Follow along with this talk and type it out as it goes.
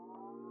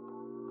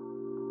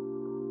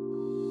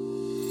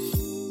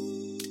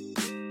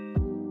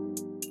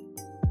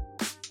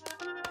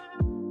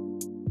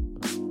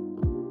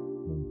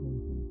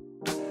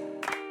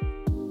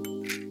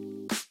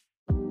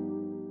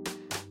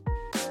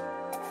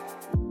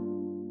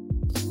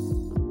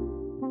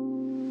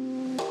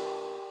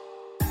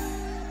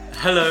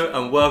Hello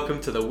and welcome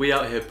to the We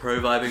Out Here Pro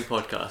Vibing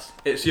podcast.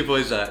 It's your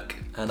boy Zach.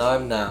 And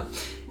I'm Nat.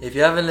 If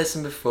you haven't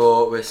listened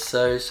before, we're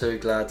so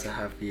glad to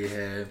have you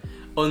here.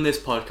 On this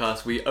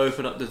podcast, we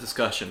open up the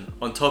discussion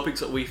on topics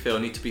that we feel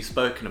need to be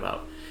spoken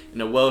about.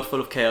 In a world full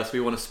of chaos, we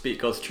want to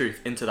speak God's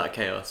truth into that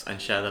chaos and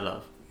share the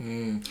love.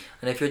 And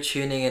if you're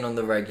tuning in on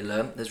the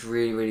regular, it's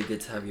really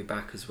good to have you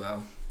back as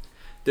well.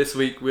 This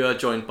week, we are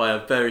joined by a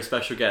very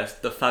special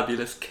guest, the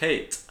fabulous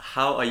Kate.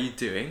 How are you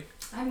doing?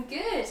 I'm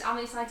good. I'm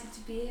excited to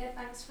be here.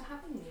 Thanks for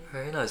having me.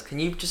 Very nice. Can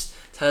you just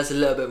tell us a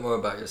little bit more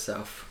about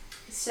yourself?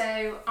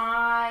 So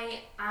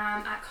I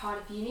am at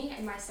Cardiff Uni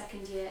in my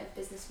second year of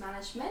business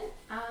management.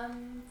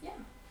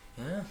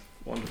 Yeah.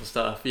 Wonderful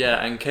stuff.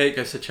 Yeah, and Kate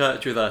goes to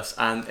church with us.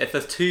 And if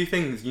there's two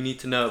things you need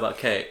to know about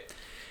Kate,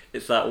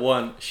 it's that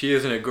one, she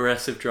is an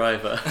aggressive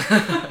driver.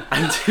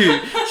 And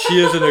two,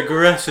 she is an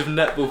aggressive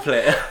netball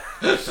player.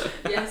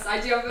 Yes, I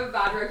do have a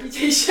bad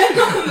reputation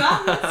on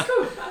that. That's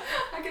cool.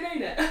 I can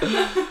own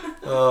it.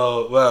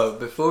 Oh, well,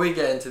 before we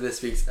get into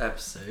this week's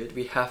episode,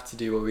 we have to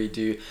do what we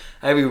do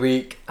every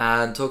week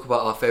and talk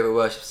about our favourite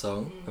worship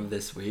song of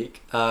this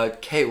week.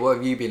 Kate, what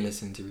have you been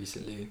listening to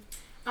recently?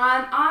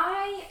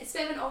 It's a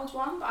bit of an old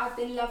one, but I've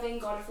been loving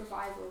God of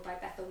Revival by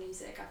Bethel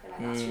Music. I feel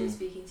like that's really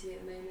speaking to me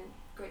at the moment.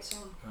 Great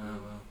song. Oh,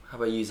 well. How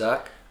about you,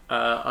 Zach?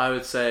 I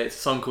would say it's a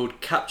song called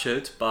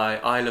Captured by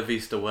Isla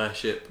Vista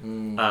Worship.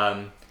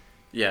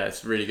 Yeah,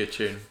 it's a really good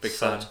tune. Big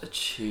fan. Such a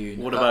tune.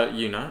 What about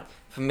you, Nat?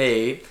 For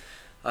me,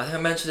 I think I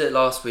mentioned it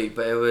last week,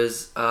 but it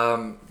was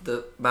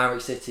the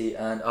Maverick City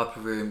and Upper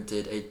Room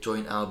did a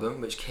joint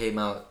album which came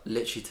out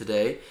literally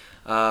today,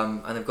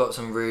 and they've got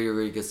some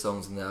really good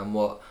songs in there. And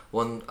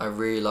one I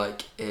really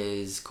like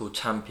is called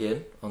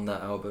Champion on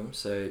that album.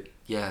 So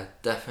yeah,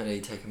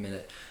 definitely take a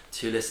minute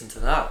to listen to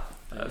that.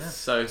 That's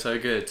so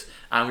good.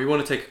 And we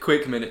want to take a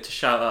quick minute to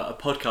shout out a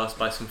podcast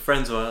by some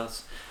friends of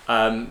ours.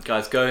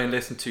 Guys, go and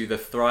listen to the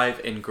Thrive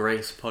in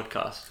Grace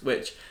podcast,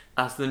 which,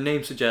 as the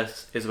name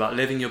suggests, is about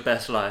living your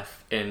best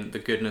life in the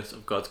goodness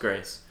of God's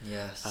grace.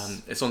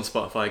 Yes. It's on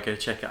Spotify, go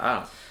check it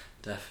out.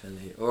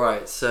 Definitely.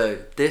 Alright, so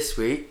this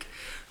week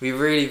we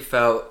really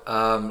felt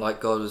like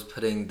God was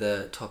putting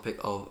the topic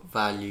of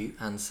value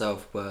and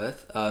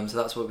self-worth. So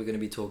that's what we're going to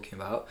be talking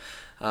about.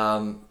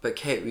 But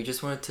Kate, we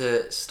just wanted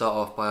to start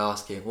off by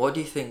asking, what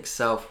do you think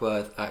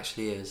self-worth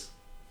actually is?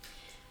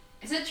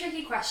 It's a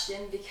tricky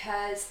question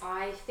because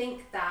I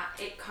think that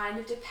it kind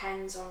of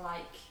depends on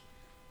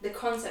the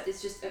concept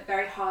is just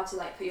very hard to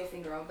put your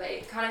finger on, but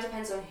it kind of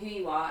depends on who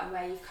you are and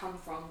where you've come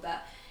from.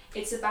 But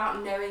it's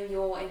about knowing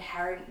your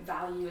inherent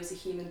value as a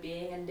human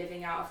being and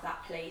living out of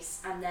that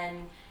place. And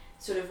then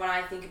sort of when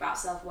I think about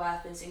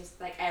self-worth and things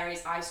like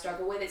areas I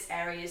struggle with, it's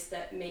areas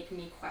that make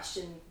me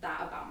question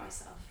that about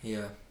myself.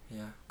 Yeah,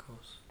 of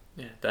course.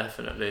 Yeah,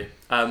 definitely.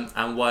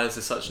 And why is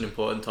this such an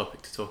important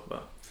topic to talk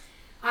about?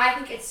 I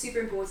think it's super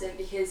important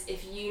because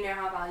if you know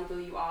how valuable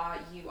you are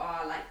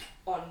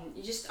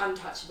you're just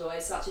untouchable.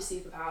 It's such a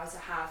superpower to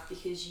have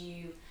because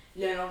you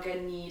no longer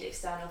need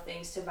external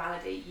things to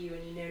validate you,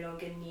 and you no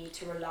longer need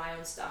to rely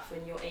on stuff,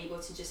 and you're able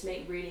to just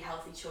make really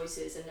healthy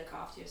choices and look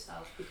after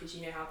yourself because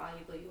you know how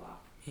valuable you are.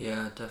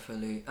 Yeah,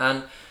 definitely.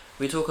 And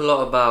we talk a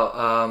lot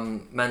about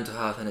mental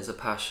health, and it's a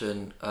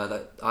passion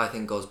that I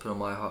think God's put on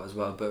my heart as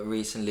well. But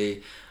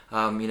recently,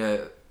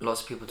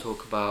 lots of people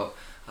talk about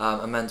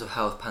a mental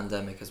health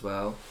pandemic as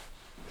well.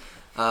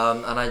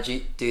 And I do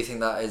think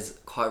that is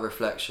quite a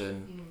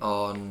reflection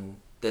on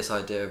this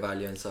idea of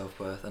value and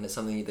self-worth, and it's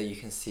something that you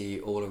can see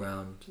all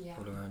around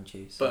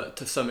you. So. But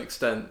to some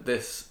extent,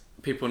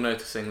 people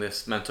noticing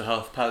this mental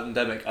health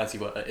pandemic, as you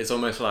were, is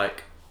almost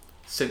like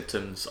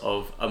symptoms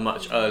of a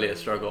much earlier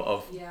struggle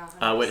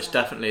of which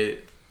definitely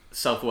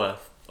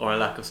self-worth or a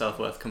lack of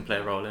self-worth can play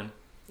a role in.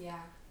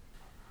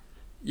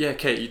 Yeah,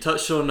 Kate, you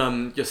touched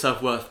on your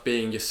self-worth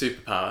being your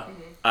superpower.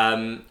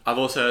 I've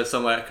also heard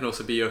somewhere it can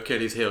also be your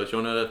Achilles heel. Do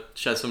you want to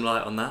shed some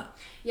light on that?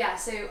 Yeah,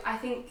 so I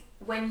think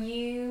when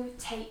you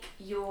take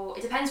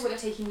it depends what you're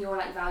taking your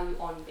value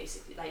on,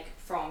 basically,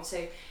 from.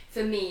 So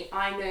for me,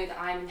 I know that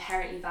I'm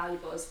inherently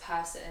valuable as a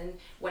person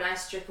when I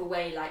strip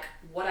away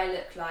what I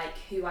look like,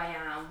 who I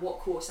am, what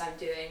course I'm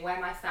doing, where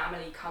my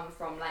family come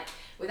from.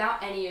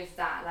 Without any of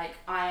that,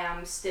 I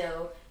am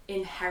still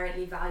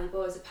inherently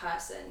valuable as a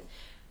person.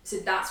 So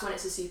that's when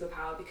it's a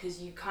superpower,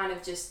 because you kind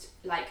of just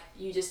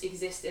you just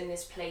exist in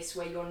this place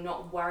where you're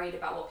not worried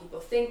about what people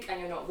think, and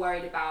you're not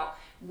worried about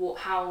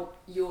how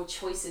your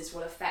choices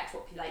will affect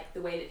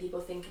the way that people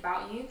think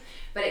about you.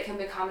 But it can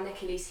become an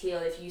Achilles heel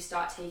if you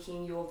start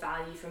taking your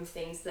value from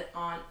things that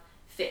aren't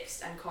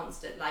fixed and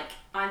constant.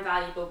 I'm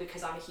valuable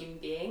because I'm a human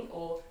being,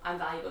 or I'm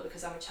valuable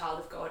because I'm a child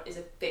of God is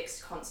a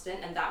fixed constant,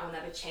 and that will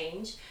never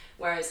change.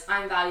 Whereas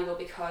I'm valuable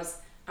because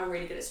I'm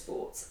really good at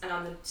sports and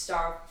I'm the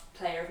star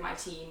player of my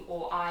team,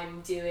 or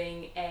I'm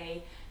doing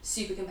a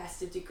super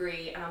competitive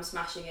degree and I'm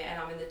smashing it and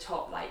I'm in the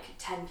top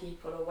 10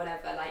 people or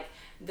whatever.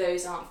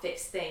 Those aren't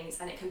fixed things,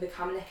 and it can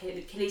become an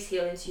Achilles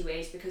heel in two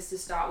ways, because to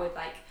start with,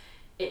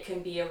 it can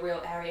be a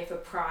real area for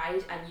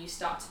pride, and you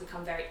start to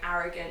become very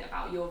arrogant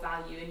about your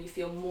value and you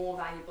feel more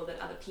valuable than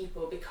other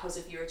people because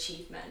of your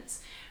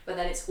achievements. But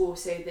then it's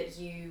also that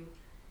you,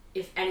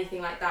 if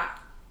anything like that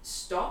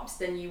stops,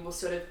 then you will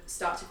sort of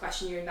start to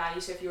question your own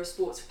value. So if you're a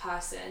sports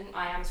person,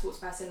 I am a sports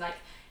person, like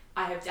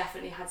I have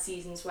definitely had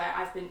seasons where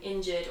I've been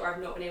injured or I've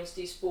not been able to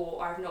do sport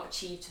or I've not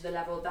achieved to the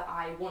level that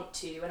I want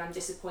to, and I'm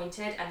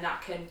disappointed, and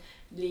that can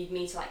lead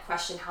me to like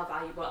question how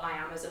valuable I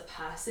am as a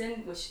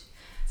person, which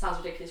sounds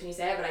ridiculous when you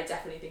say it, but I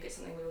definitely think it's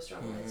something we all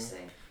struggle with. So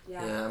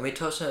yeah, and we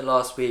touched on it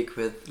last week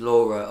with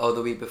Laura, or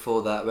the week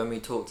before that, when we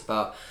talked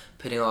about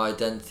putting our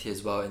identity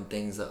as well in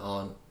things that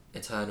aren't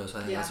eternal. So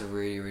I think that's a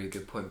really, really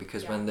good point,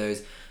 because when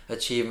those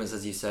achievements,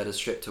 as you said, are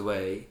stripped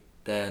away,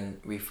 then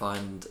we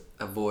find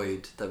a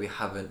void that we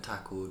haven't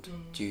tackled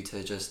due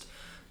to just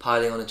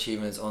piling on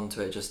achievements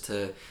onto it just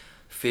to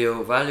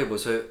feel valuable.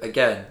 So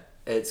again,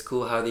 it's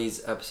cool how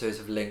these episodes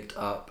have linked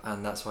up,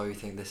 and that's why we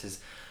think this is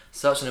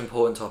such an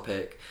important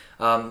topic.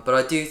 But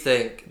I do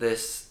think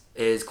this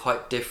is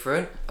quite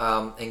different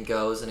in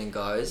girls and in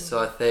guys. So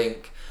I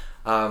think,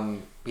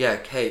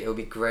 Kate, it would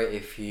be great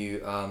if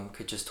you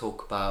could just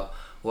talk about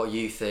what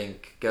you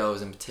think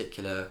girls in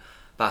particular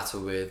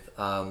battle with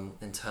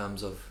in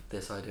terms of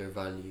this idea of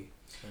value.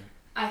 So.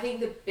 I think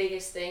the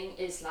biggest thing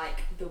is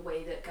like the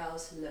way that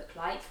girls look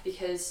like,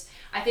 because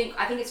I think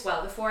it's,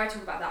 well, before I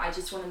talk about that, I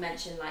just want to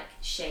mention like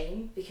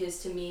shame,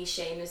 because to me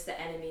shame is the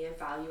enemy of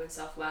value and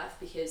self-worth,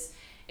 because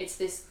it's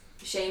this,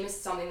 shame is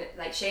something that,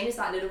 like, shame is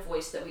that little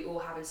voice that we all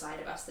have inside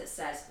of us that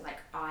says like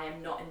I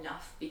am not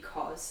enough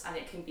because, and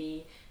it can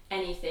be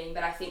anything,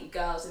 but I think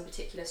girls in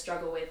particular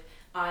struggle with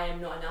I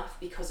am not enough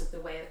because of the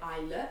way I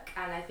look.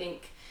 And I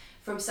think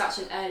from such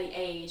an early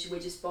age we're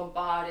just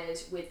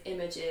bombarded with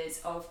images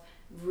of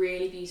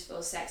really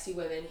beautiful, sexy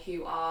women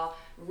who are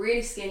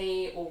really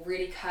skinny or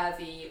really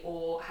curvy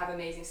or have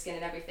amazing skin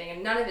and everything,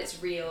 and none of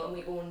it's real, and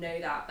we all know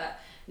that, but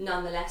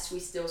nonetheless we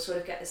still sort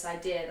of get this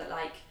idea that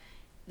like,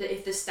 that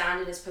if the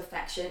standard is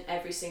perfection,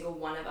 every single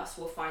one of us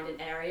will find an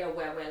area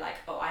where we're like,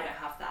 oh, I don't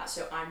have that,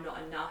 so I'm not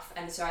enough.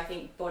 And so I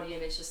think body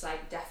image is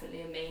like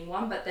definitely a main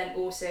one, but then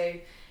also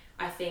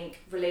I think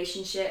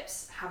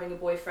relationships, having a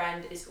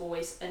boyfriend is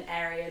always an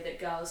area that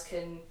girls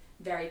can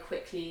very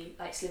quickly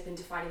like slip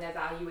into finding their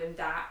value in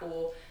that,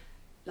 or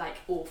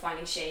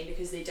finding shame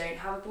because they don't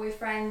have a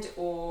boyfriend,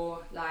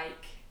 or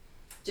like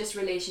just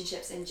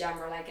relationships in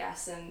general, I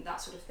guess, and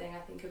that sort of thing, I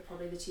think are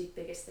probably the two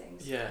biggest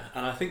things. Yeah,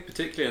 and I think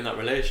particularly in that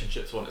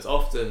relationships one, it's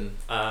often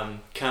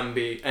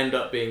end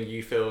up being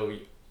you feel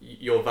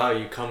your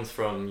value comes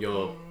from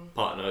your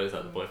partner, is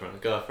that the boyfriend or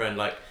girlfriend,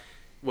 like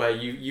where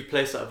you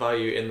place that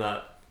value in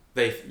that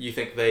you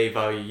think they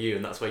value you,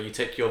 and that's where you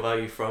take your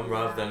value from,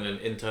 rather than an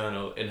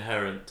internal,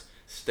 inherent,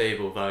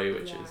 stable value,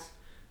 which is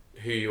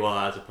who you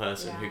are as a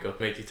person, who God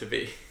made you to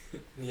be.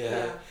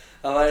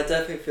 I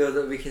definitely feel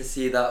that we can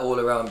see that all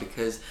around,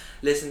 because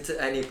listen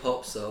to any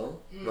pop song,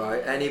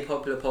 right? Any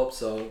popular pop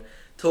song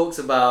talks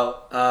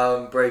about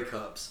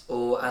breakups,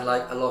 and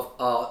like a lot of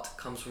art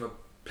comes from a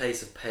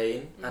place of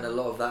pain, and a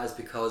lot of that is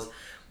because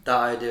that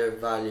idea of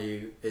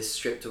value is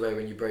stripped away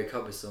when you break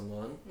up with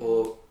someone,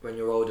 or when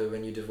you're older,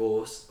 when you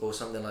divorce, or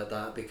something like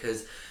that,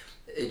 because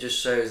it just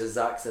shows, as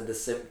Zach said, the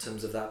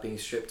symptoms of that being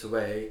stripped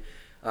away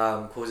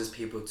causes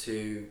people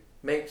to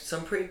make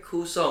some pretty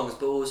cool songs,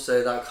 but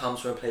also that comes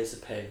from a place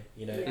of pain,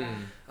 you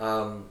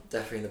know.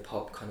 Definitely in the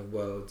pop kind of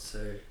world.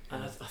 So,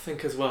 and I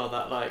think as well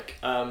that like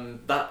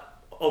that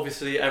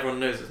obviously everyone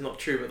knows it's not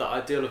true, but that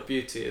ideal of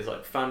beauty is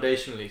like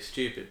foundationally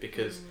stupid,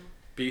 because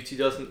beauty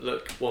doesn't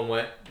look one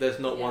way. There's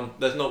not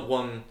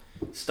one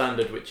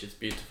standard which is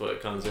beautiful.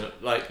 It comes in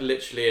like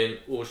literally in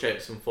all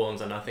shapes and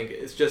forms, and I think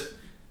it's just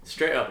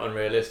straight up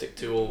unrealistic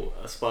to all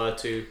aspire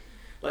to.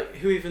 Like,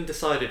 who even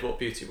decided what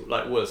beauty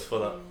was for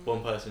that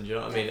one person? Do you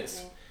know what I mean?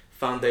 It's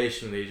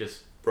foundationally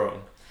just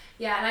wrong.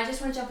 Yeah, and I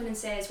just want to jump in and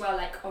say as well,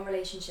 like on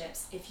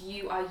relationships, if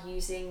you are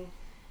using,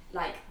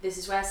 like, this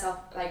is where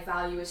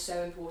value is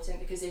so important,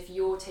 because if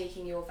you're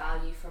taking your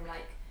value from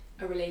like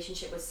a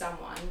relationship with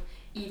someone,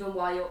 even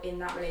while you're in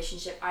that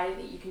relationship, I don't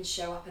think you can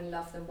show up and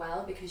love them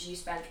well, because you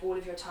spent all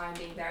of your time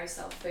being very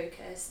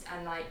self-focused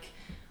and like,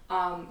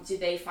 do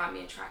they find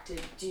me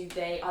attractive?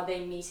 Are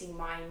they meeting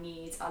my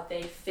needs? Are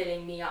they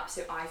filling me up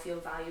so I feel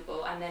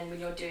valuable? And then when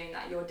you're doing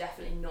that, you're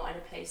definitely not in a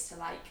place to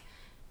like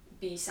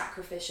be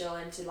sacrificial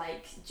and to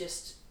like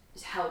just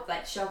help,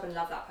 like show up and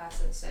love that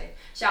person. So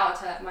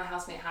shout out to my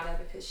housemate Hannah,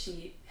 because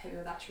she hit me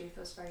with that truth. It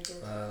was very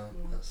good. Wow,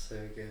 that's so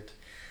good.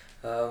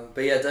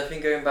 But yeah,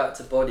 definitely going back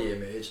to body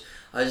image,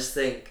 I just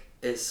think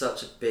it's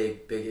such a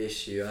big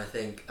issue. I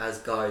think as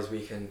guys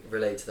we can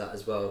relate to that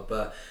as well.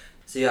 But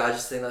so yeah, I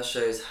just think that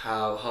shows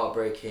how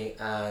heartbreaking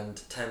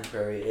and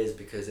temporary it is,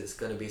 because it's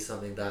going to be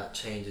something that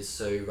changes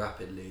so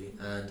rapidly,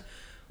 and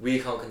we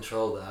can't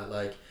control that.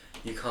 Like,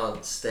 you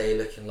can't stay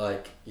looking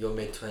like your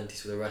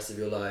mid-20s for the rest of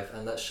your life,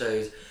 and that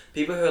shows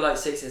people who are like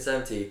 60 and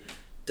 70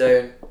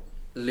 don't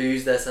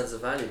lose their sense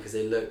of value because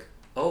they look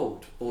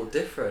old or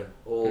different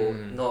or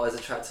not as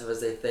attractive as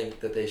they think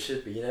that they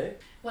should be, you know?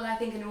 Well, I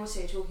think, and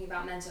also talking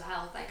about mental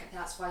health, like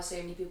that's why so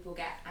many people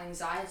get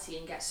anxiety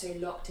and get so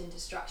locked into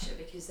structure,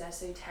 because they're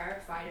so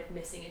terrified of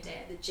missing a day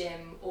at the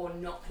gym, or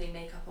not putting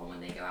makeup on when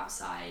they go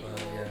outside,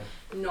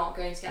 or not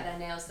going to get their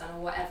nails done,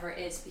 or whatever it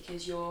is,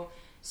 because you're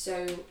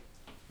so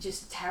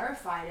just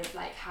terrified of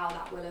like how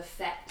that will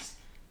affect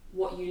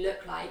what you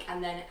look like,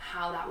 and then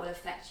how that will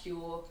affect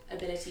your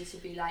ability to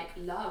be like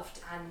loved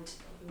and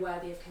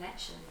worthy of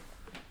connection.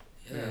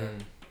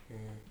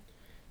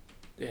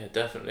 Yeah,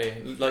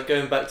 definitely. Like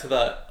going back to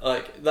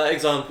that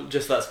example,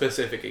 just that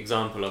specific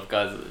example of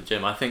guys at the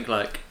gym, I think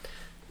like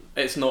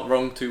it's not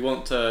wrong to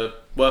want to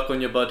work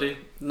on your body.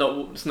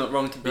 It's not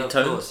wrong to be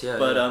toned. Course,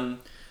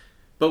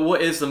 but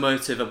what is the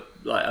motive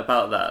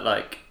about that?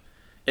 Like,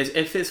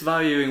 if it's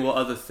valuing what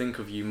others think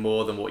of you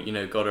more than what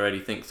God already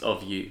thinks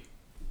of you,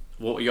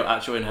 what your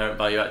actual inherent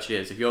value actually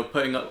is. If you're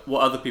putting up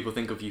what other people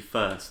think of you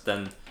first,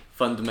 then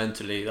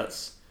fundamentally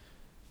that's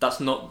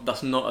not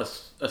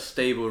a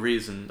stable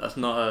reason. That's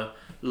not a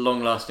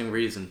long-lasting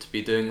reason to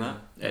be doing that.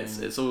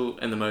 It's all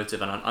in the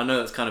motive, and I know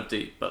that's kind of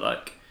deep, but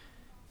like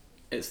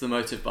it's the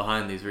motive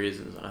behind these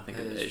reasons, and I think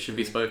it should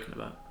be spoken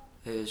about.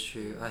 It is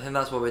true. I think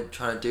that's what we're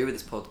trying to do with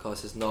this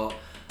podcast. Is not,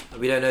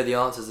 we don't know the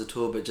answers at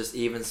all, but just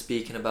even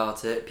speaking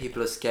about it.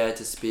 People are scared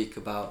to speak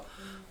about,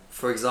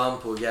 for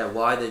example,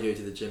 why they go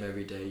to the gym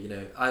every day. You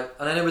know, I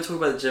know we're talking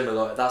about the gym a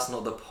lot. That's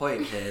not the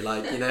point here.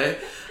 Like, you know,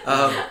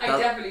 I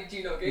definitely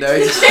do not go to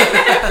the gym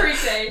every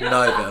day.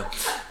 Neither.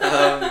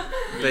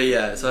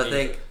 But so I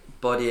think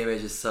body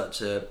image is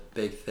such a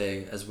big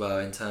thing as well,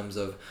 in terms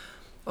of,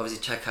 obviously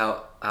check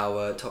out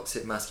our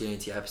toxic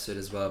masculinity episode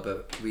as well.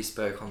 But we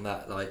spoke on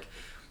that, like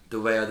the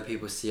way other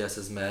people see us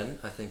as men,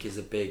 I think is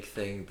a big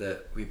thing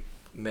that we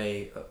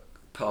may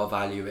put our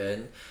value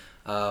in.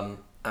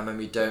 And when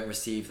we don't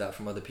receive that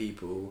from other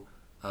people,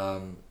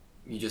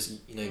 you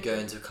just go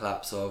into a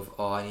collapse of,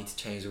 I need to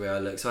change the way I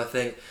look. So I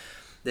think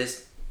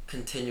this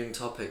continuing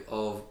topic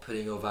of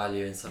putting your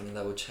value in something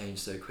that will change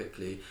so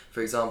quickly,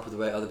 for example, the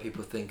way other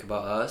people think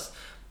about us,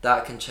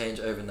 that can change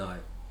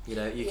overnight. You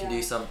know, you can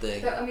do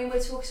something. But I mean,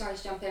 sorry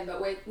to jump in,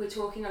 but we're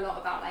talking a lot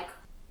about like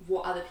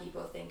what other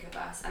people think of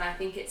us, and I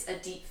think it's a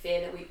deep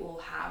fear that we all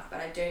have, but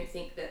I don't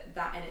think that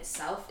in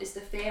itself is the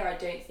fear. I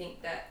don't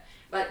think that,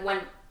 like, when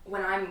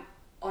I'm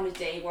on a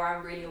day where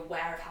I'm really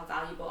aware of how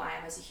valuable I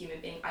am as a human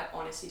being, I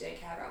honestly don't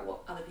care about what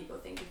other people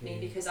think of me,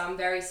 because I'm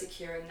very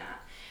secure in that.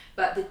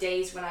 But the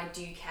days when I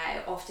do care,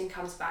 it often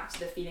comes back to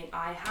the feeling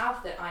I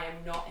have that I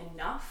am not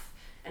enough,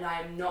 and I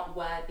am not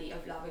worthy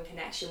of love and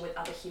connection with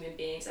other human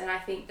beings. And I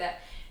think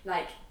that,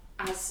 like,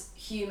 as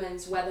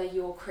humans, whether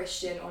you're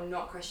Christian or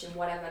not Christian,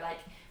 whatever, like,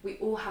 we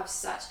all have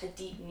such a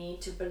deep need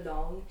to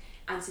belong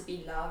and to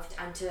be loved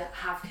and to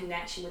have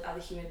connection with other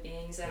human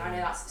beings. And I know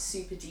that's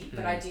super deep,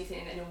 but I do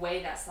think that in a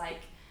way that's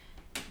like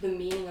the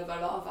meaning of a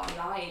lot of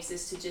our lives,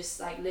 is to just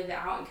like live it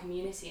out in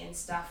community and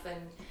stuff.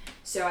 And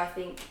so I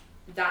think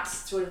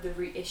that's sort of the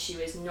root issue,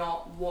 is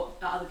not what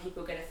other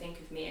people are going to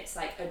think of me. It's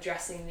like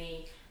addressing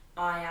the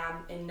I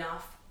am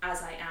enough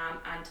as I am,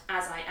 and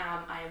as I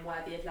am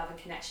worthy of love and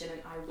connection,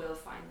 and I will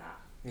find that.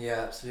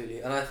 Yeah, absolutely.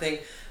 And I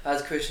think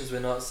as Christians,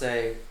 we're not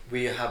saying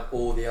we have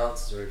all the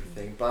answers or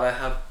everything, but I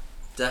have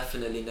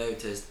definitely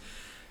noticed,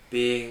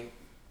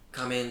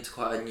 coming into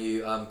quite a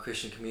new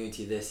Christian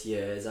community this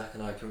year, Zach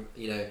and I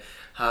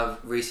have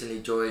recently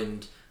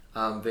joined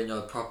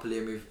Vineyard properly,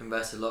 and we've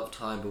invested a lot of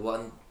time. But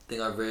one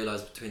thing I've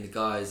realised between the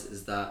guys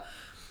is that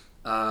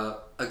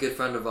a good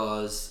friend of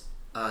ours,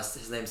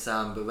 his name's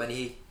Sam, but when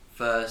he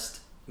first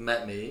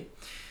met me,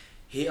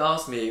 he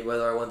asked me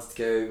whether I wanted to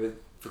go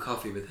for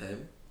coffee with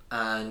him,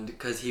 and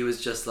because he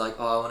was just like,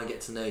 I want to get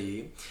to know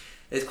you.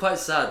 It's quite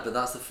sad, but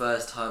that's the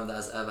first time that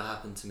has ever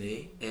happened to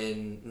me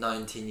in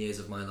 19 years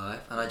of my life.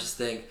 And I just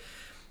think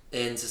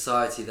in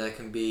society there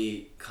can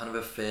be kind of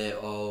a fear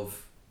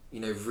of,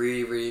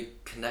 really, really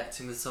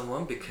connecting with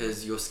someone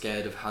because you're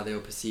scared of how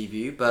they'll perceive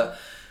you. But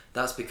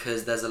that's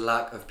because there's a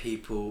lack of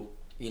people,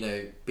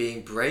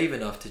 being brave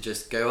enough to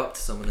just go up to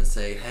someone and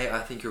say, hey, I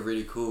think you're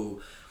really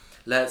cool.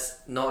 Let's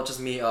not just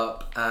meet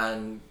up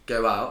and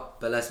go out,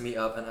 but let's meet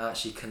up and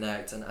actually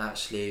connect and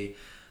actually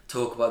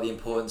talk about the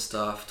important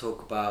stuff,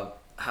 talk about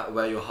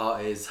where your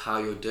heart is, how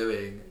you're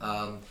doing.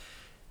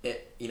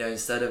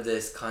 Instead of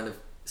this kind of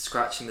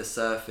scratching the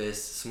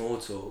surface small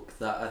talk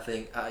that I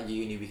think at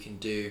uni we can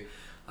do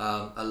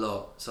a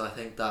lot. So I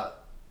think that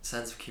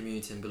sense of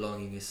community and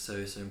belonging is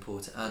so, so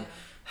important, and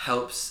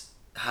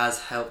has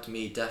helped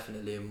me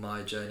definitely in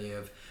my journey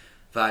of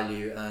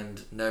value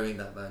and knowing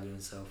that value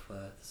and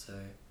self-worth. So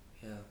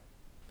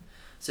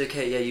So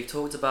Kate, you've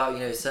talked about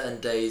certain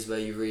days where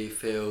you really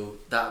feel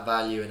that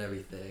value and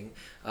everything.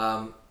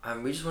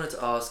 And we just wanted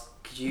to ask,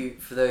 could you,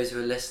 for those who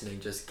are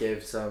listening, just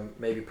give some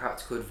maybe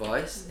practical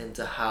advice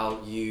into how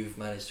you've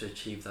managed to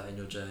achieve that in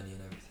your journey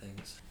and everything?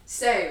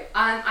 So,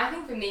 I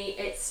think for me,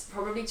 it's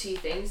probably two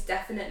things.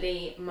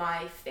 Definitely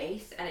my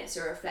faith, and it's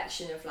a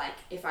reflection of like,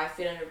 if I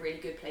feel in a really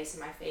good place in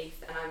my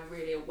faith and I'm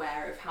really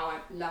aware of how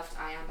loved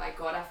I am by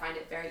God, I find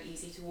it very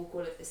easy to walk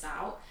all of this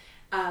out.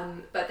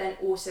 But then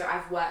also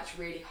I've worked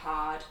really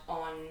hard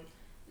on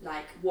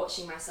like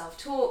watching myself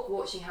talk,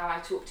 watching how I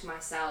talk to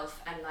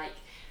myself,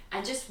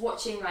 and just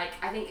watching, like,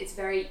 I think it's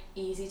very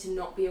easy to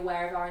not be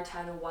aware of our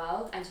internal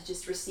world and to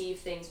just receive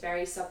things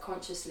very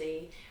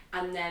subconsciously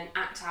and then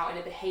act out in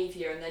a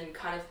behaviour, and then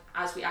kind of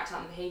as we act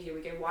out in the behaviour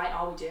we go, why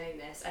are we doing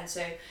this? And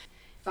so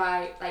if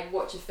I like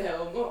watch a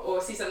film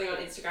or see something on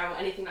Instagram or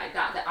anything like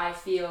that I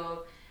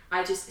feel,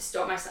 I just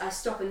stop I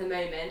stop in the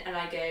moment and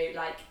I go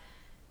like,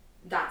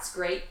 that's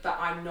great, but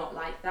I'm not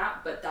like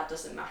that, but that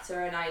doesn't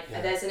matter. And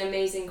there's an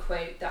amazing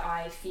quote that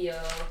I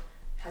feel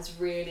has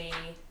really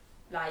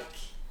like,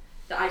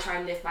 that I try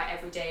and live by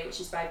every day, which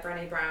is by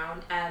Brené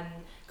Brown.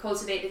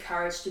 Cultivate the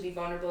courage to be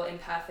vulnerable,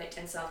 imperfect,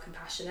 and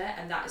self-compassionate.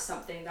 And that is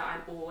something that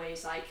I'm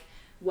always like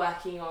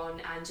working on,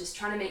 and just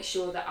trying to make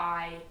sure that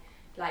I,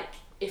 like,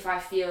 if I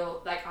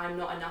feel like I'm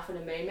not enough in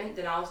a moment,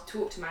 then I'll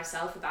talk to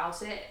myself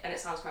about it. And it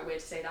sounds quite weird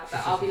to say that,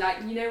 but I'll be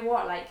like, you know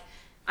what, like,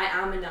 I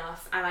am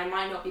enough, and I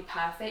might not be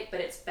perfect,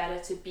 but it's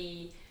better to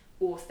be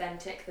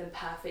authentic than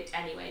perfect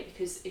anyway,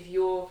 because if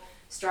you're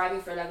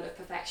striving for a level of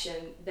perfection,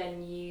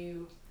 then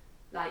you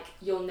are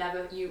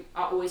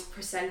always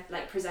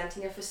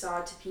presenting a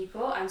facade to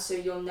people, and so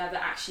you'll never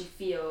actually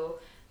feel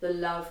the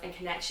love and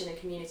connection and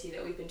community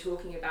that we've been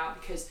talking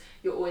about, because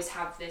you'll always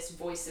have this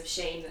voice of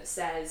shame that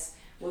says,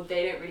 well,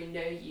 they don't really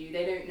know you,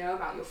 they don't know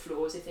about your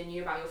flaws, if they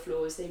knew about your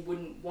flaws they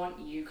wouldn't want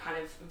you kind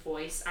of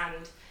voice.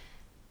 And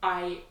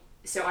I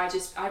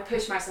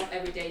push myself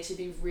every day to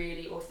be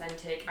really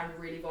authentic and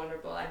really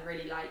vulnerable and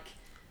really like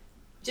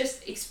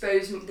just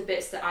expose the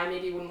bits that I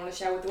maybe wouldn't want to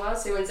share with the world.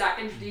 So when Zach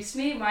introduced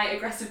me, my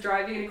aggressive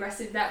driving and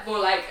aggressive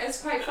netball, like,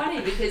 it's quite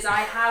funny because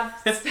I have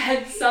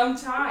spent some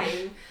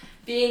time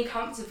being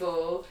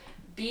comfortable,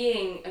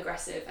 being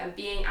aggressive and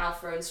being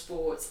alpha in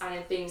sports and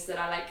in things that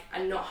I like,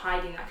 and not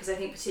hiding that, because I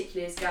think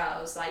particularly as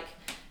girls, like,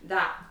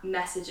 that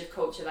message of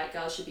culture, like,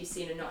 girls should be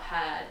seen and not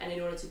heard, and in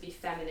order to be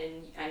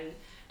feminine and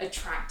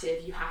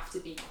attractive you have to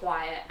be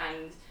quiet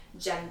and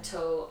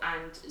gentle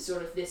and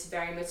sort of this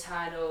very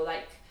maternal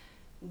like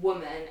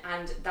woman,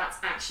 and that's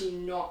actually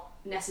not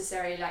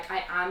necessarily, like,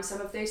 I am some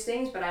of those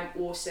things, but I'm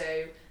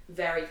also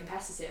very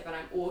competitive, and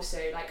I'm also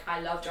like,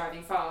 I love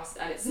driving fast,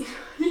 and it's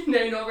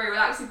not very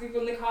relaxing people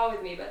in the car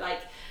with me, but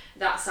like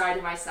that side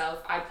of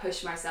myself, I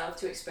push myself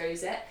to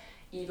expose it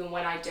even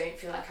when I don't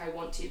feel like I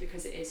want to,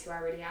 because it is who I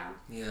really am.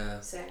 Yeah.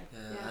 So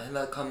yeah. I think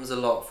that comes a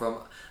lot from,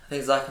 I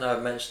think Zach and I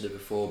have mentioned it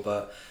before,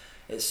 but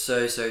it's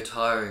so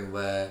tiring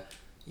where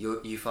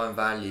you find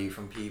value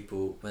from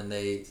people when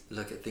they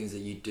look at things that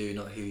you do,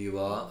 not who you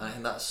are. And I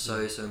think that's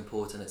so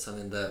important. It's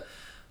something that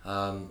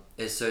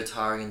is so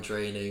tiring and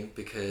draining,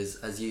 because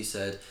as you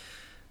said,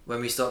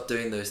 when we stop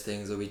doing those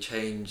things or we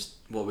change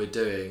what we're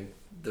doing,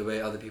 the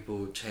way other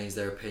people change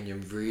their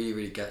opinion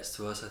really gets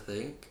to us, I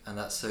think. And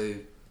that's so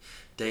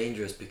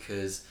dangerous,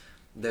 because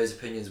those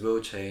opinions will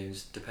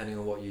change depending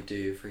on what you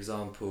do. For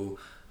example,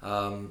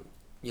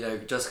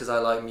 just because I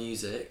like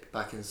music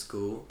back in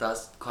school,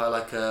 that's quite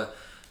like a,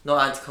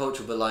 not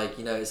anti-cultural, but like,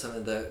 it's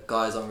something that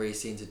guys aren't really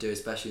seen to do,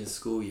 especially in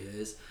school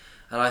years.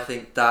 And I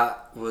think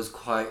that was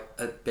quite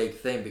a big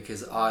thing,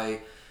 because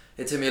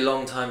it took me a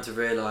long time to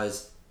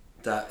realise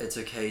that it's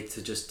okay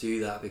to just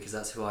do that, because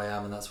that's who I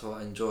am and that's what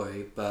I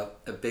enjoy.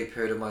 But a big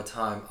period of my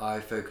time, I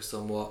focused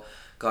on what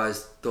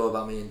guys thought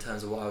about me in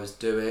terms of what I was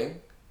doing.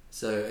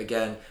 So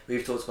again,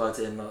 we've talked about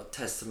it in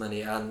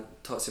testimony and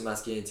toxic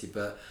masculinity,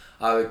 but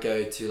I would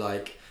go to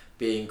like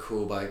being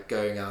cool by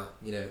going out,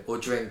 or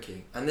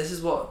drinking. And this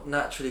is what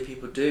naturally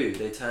people do.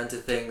 They turn to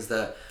things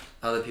that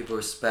other people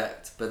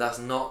respect, but that's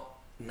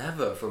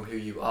never from who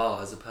you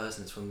are as a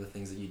person, it's from the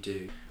things that you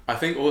do. I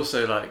think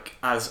also, like,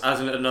 as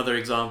another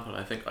example,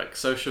 I think like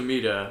social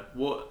media,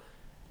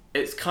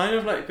 it's kind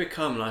of like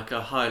become like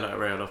a highlight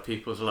reel of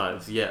people's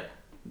lives, yet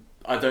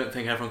I don't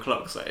think everyone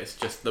clocks that. It's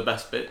just the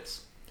best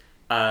bits.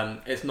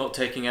 It's not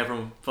taking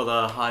everyone for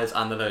the highs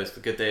and the lows, the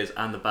good days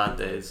and the bad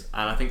days.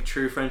 And I think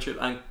true friendship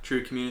and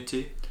true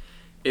community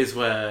is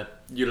where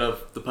you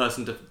love the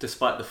person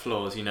despite the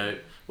flaws,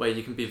 where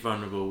you can be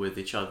vulnerable with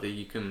each other,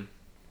 you can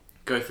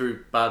go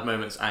through bad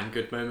moments and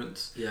good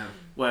moments. Yeah.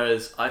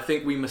 Whereas I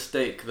think we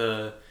mistake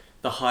the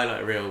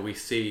highlight reel we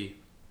see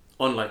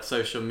on like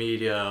social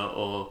media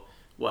or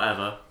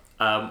whatever,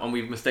 and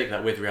we mistake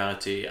that with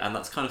reality, and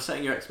that's kind of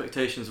setting your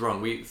expectations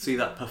wrong. We see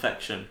that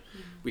perfection.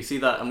 We see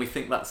that and we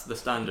think that's the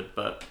standard,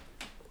 but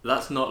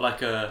that's not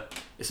like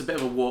it's a bit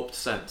of a warped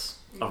sense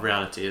of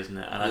reality, isn't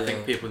it? And I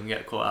think people can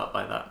get caught out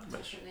by that.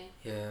 Definitely.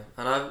 Yeah,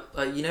 and I've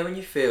when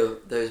you feel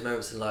those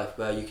moments in life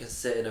where you can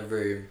sit in a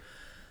room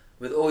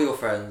with all your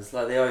friends,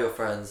 like they are your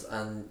friends,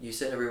 and you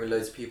sit in a room with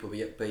loads of people,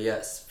 but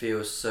yet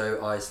feel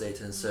so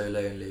isolated and so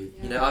lonely.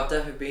 Yeah. I've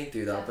definitely been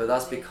through that, but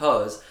that's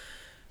because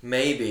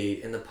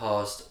maybe in the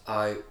past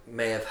I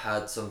may have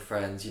had some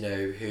friends, you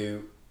know,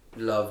 who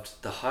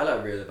loved the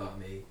highlight reel about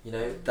me, you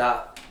know,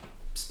 that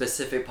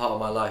specific part of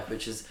my life,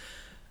 which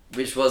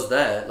was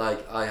there,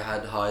 like I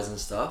had highs and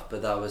stuff,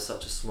 but that was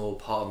such a small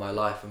part of my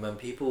life. And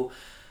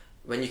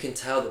when you can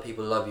tell that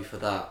people love you for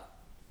that,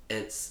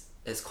 it's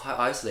quite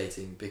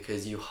isolating,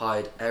 because you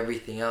hide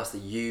everything else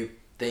that you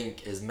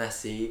think is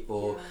messy,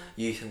 or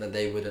you think that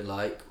they wouldn't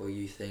like, or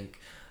you think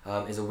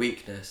is a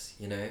weakness,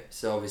 you know.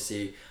 So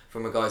obviously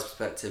from a guy's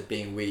perspective,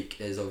 being weak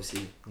is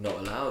obviously not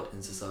allowed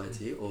in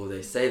society, or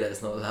they say that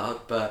it's not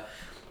allowed, but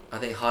I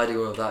think hiding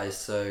all of that is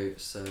so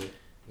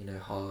you know,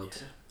 hard.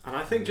 And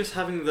I think just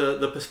having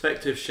the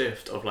perspective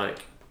shift of like,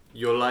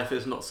 your life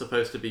is not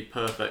supposed to be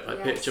perfect,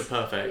 like picture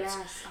perfect. Yes,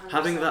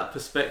 having that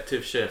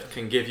perspective shift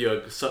can give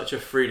you such a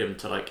freedom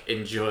to like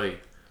enjoy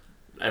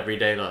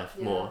everyday life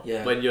more.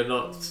 Yeah. When you're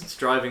not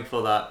striving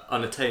for that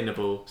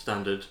unattainable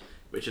standard,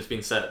 which has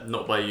been set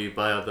not by you,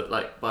 by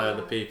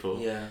other people.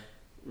 Yeah.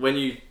 When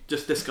you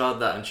just discard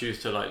that and choose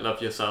to like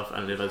love yourself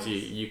and live as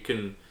you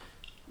can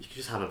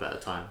just have a better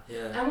time.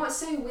 Yeah. And what's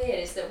so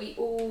weird is that we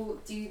all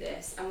do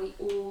this and we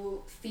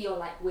all feel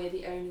like we're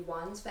the only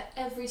ones, but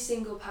every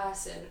single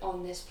person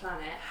on this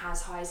planet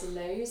has highs and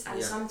lows,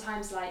 and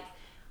sometimes like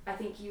I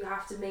think you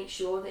have to make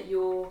sure that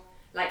you're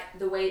like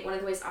one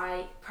of the ways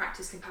I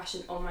practice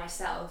compassion on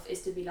myself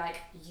is to be like,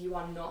 you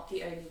are not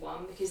the only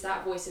one, because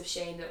that voice of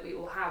shame that we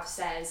all have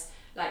says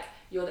like,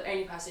 you're the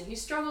only person who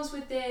struggles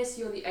with this,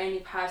 you're the only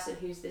person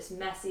who's this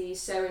messy,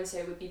 so and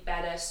so would be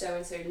better, so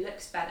and so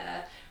looks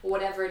better, or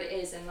whatever it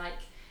is. And like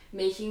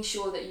making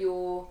sure that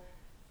you're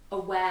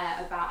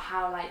aware about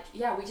how like,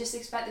 we just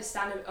expect the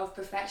standard of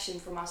perfection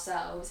from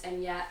ourselves,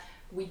 and yet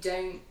we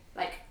don't,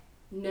 like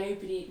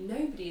nobody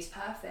is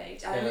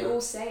perfect. I mean, we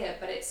all say it,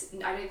 but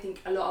I don't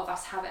think a lot of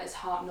us have it as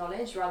heart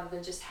knowledge rather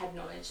than just head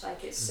knowledge.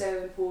 Like it's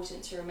so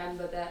important to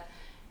remember that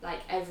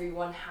like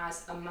everyone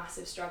has a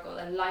massive struggle,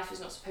 and life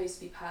is not supposed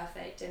to be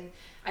perfect. And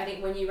I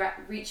think when you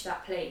reach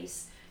that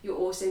place, you're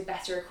also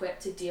better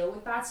equipped to deal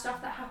with bad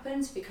stuff that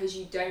happens, because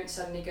you don't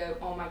suddenly go,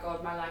 oh my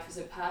god, my life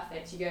isn't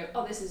perfect. You go,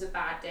 oh, this is a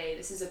bad day,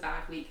 this is a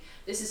bad week,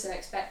 this is so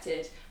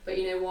expected, but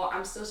you know what,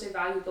 I'm still so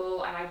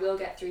valuable and I will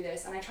get through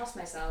this, and I trust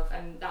myself,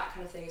 and that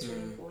kind of thing is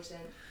really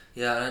important.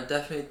 Yeah, and I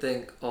definitely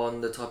think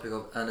on the topic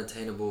of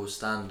unattainable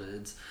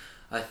standards,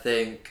 I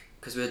think,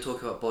 because we were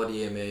talking about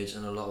body image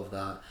and a lot of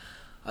that,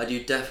 I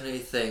do definitely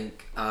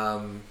think,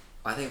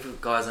 I think for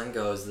guys and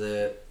girls,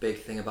 the big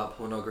thing about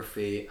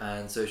pornography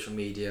and social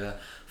media,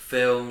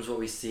 films, what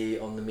we see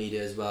on the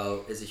media as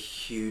well, is a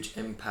huge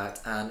impact.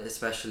 And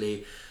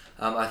especially,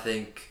 I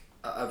think,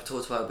 I've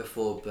talked about it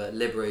before, but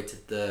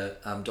Liberated, the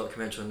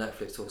documentary on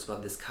Netflix, talks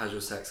about this casual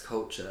sex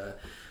culture.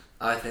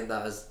 I think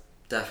that has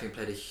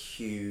definitely played a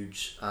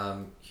huge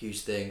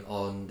thing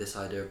on this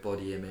idea of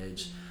body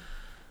image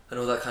and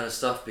all that kind of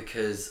stuff,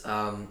 because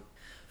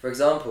for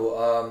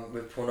example,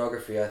 with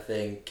pornography, I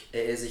think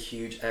it is a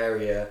huge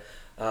area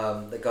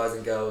that guys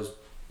and girls,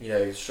 you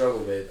know, struggle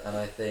with. And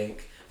I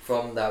think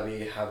from that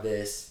we have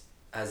this,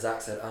 as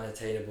Zach said,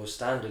 unattainable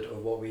standard of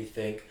what we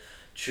think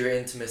true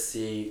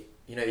intimacy,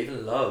 you know,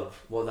 even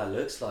love, what that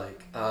looks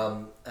like.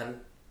 And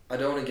I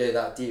don't want to go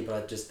that deep,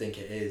 but I just think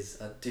it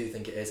is. I do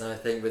think it is. And I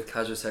think with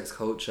casual sex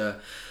culture,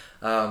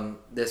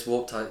 this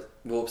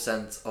warped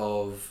sense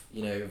of,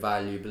 you know,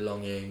 value,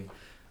 belonging,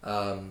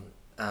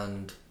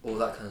 and all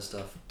that kind of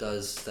stuff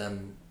does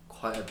stem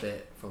quite a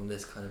bit from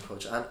this kind of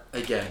culture. And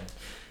again,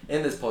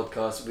 in this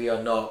podcast, we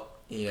are not,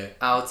 you know,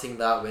 outing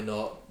that, we're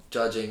not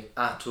judging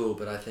at all,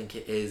 but I think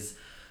it is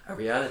a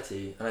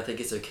reality, and I think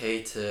it's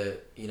okay to,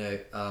 you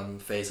know,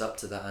 face up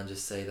to that and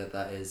just say that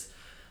that is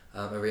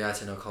a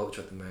reality in our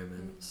culture at the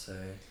moment. So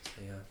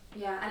yeah.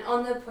 Yeah, and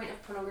on the point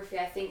of pornography,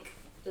 I think,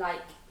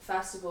 like,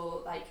 first of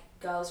all, like,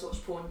 girls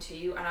watch porn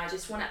too, and I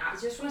just want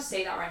to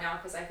say that right now,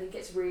 because I think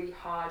it's really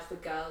hard for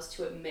girls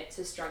to admit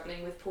to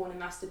struggling with porn and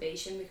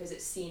masturbation, because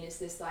it's seen as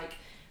this like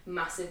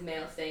massive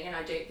male thing, and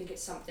I don't think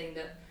it's something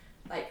that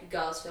like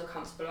girls feel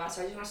comfortable about.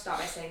 So I just want to start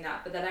by saying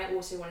that, but then I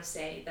also want to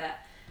say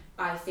that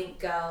I think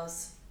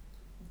girls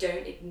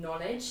don't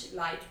acknowledge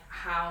like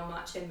how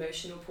much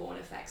emotional porn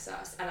affects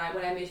us. And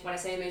when I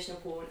say emotional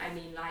porn, I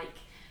mean like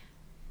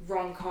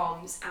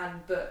rom-coms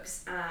and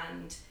books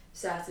and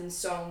certain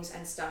songs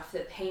and stuff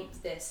that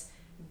paint this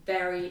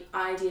very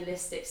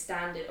idealistic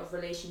standard of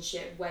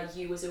relationship where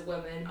you as a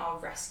woman are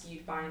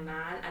rescued by a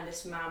man, and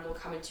this man will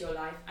come into your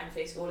life and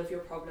face all of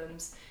your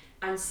problems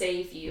and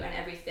save you and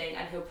everything,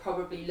 and he'll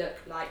probably look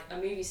like a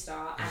movie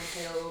star, and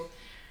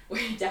well,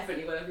 he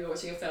definitely will if you're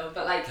watching a film,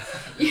 but like,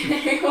 you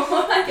know,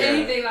 or like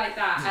anything like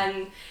that,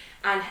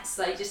 and it's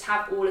like just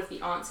have all of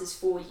the answers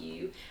for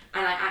you.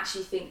 And I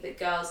actually think that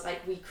girls,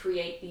 like, we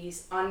create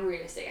these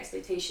unrealistic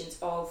expectations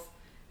of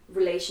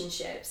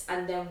relationships,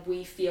 and then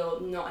we feel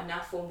not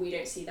enough when we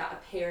don't see that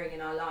appearing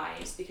in our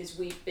lives, because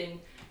we've been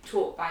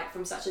taught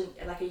from such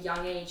a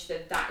young age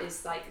that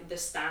is like the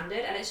standard,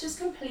 and it's just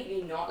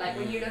completely not. Like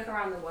when you look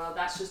around the world,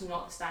 that's just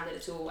not the standard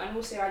at all. And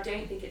also I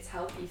don't think it's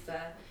healthy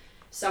for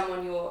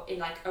someone you're in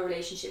like a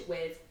relationship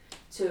with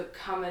to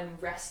come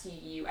and rescue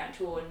you at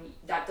all, and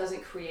that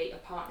doesn't create a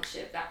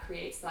partnership. That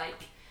creates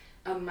like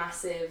a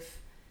massive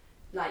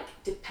like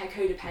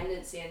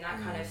codependency and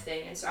that kind of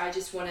thing. And so I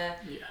just want to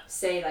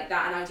say like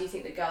that, and I do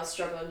think that girls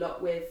struggle a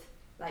lot with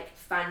like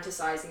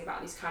fantasizing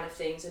about these kind of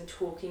things and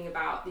talking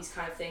about these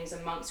kind of things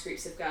amongst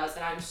groups of girls.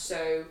 And I'm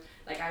so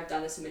like, I've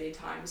done this a million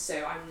times,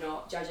 so I'm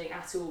not judging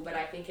at all, but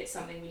I think it's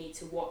something we need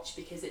to watch,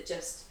 because it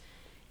just,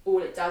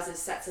 all it does is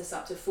sets us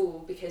up to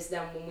fall, because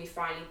then when we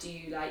finally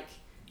do like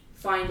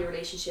find a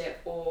relationship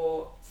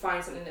or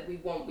find something that we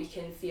want, we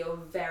can feel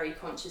very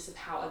conscious of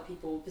how other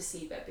people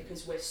perceive it,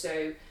 because we're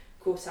so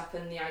caught up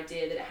in the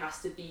idea that it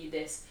has to be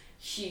this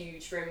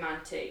huge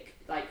romantic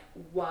like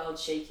world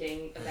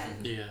shaking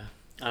event. Yeah.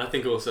 And I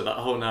think also that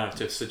whole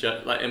narrative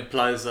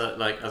implies that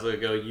like as a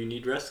girl you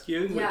need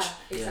rescuing, which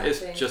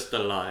is just a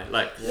lie.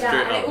 Like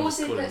and it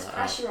also puts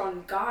pressure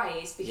on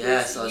guys,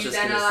 because you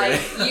then are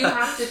like you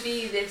have to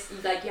be this,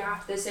 like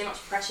there's so much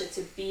pressure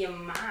to be a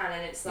man,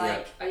 and it's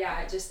like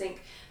I just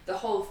think the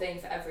whole thing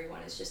for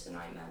everyone is just a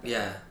nightmare.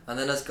 Yeah, and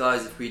then as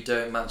guys, if we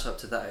don't match up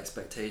to that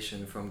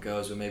expectation from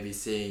girls we're maybe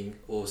seeing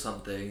or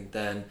something,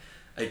 then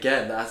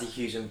again that has a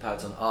huge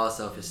impact on our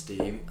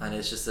self-esteem, and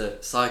it's just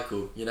a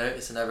cycle, you know,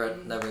 it's a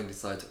never-ending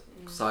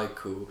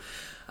cycle.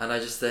 And I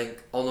just think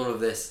on all of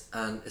this,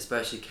 and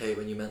especially Kate,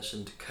 when you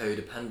mentioned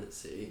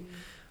codependency,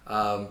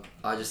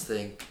 I just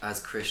think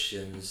as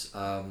Christians,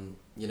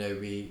 you know,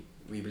 we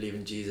believe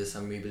in Jesus,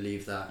 and we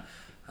believe that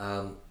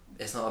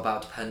it's not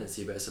about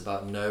dependency, but it's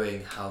about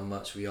knowing how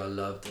much we are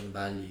loved and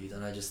valued.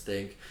 And I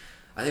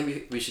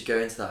think we should go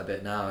into that a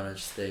bit now. And I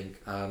just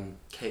think,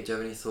 Kate, do you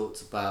have any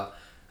thoughts about,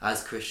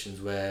 as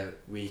Christians, where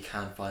we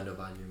can find our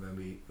value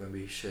when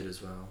we should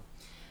as well?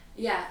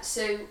 Yeah,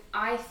 so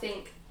I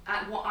think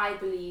what I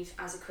believe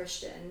as a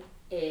Christian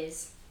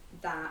is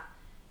that,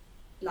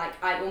 like,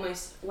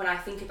 when I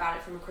think about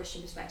it from a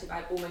Christian perspective,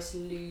 I almost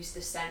lose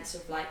the sense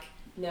of like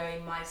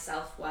knowing my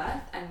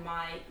self-worth and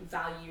my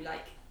value,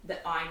 like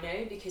that I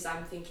know, because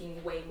I'm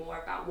thinking way more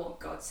about what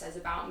God says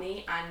about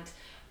me, and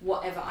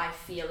whatever I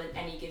feel in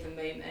any given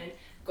moment,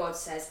 God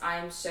says I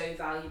am so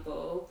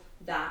valuable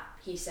that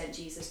he sent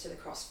Jesus to the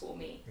cross for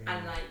me.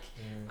 And like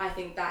I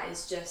think that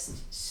is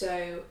just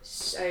so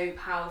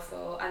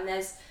powerful. And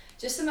there's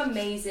just some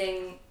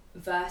amazing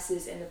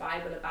verses in the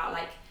Bible about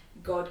like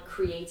God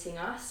creating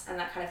us and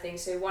that kind of thing.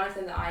 So one of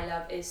them that I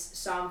love is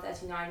Psalm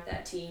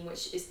 39:13,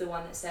 which is the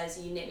one that says,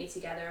 "You knit me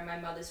together in my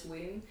mother's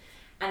womb."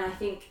 And I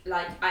think,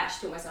 like, I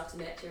actually taught myself to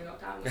knit during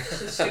lockdown, which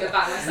just should have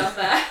backed myself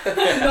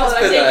there. Not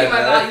that I'm taking my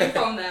value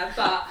from there,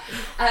 but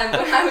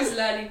when I was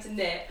learning to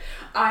knit,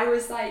 I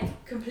was,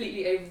 like,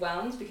 completely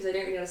overwhelmed because I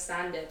don't really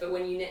understand it. But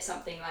when you knit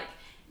something, like,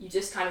 you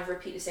just kind of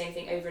repeat the same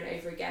thing over and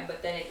over again,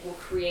 but then it will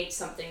create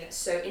something that's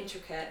so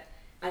intricate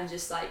and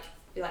just, like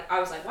I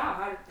was like,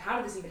 wow, how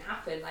did this even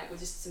happen? Like, with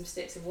just some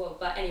sticks of wool.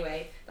 But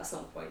anyway, that's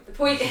not the point. The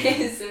point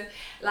is,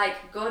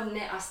 like, God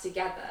knit us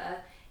together.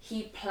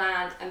 He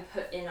planned and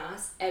put in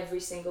us every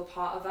single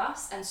part of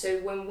us. And so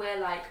when we're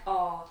like,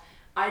 oh,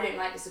 I don't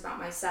like this about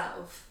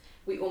myself,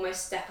 we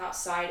almost step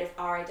outside of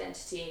our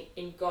identity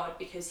in God,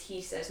 because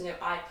he says, no,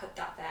 I put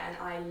that there and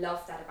I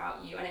love that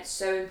about you. And it's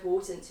so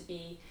important to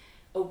be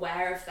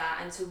aware of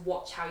that and to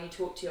watch how you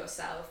talk to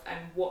yourself, and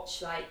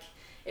watch, like,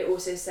 it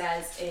also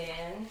says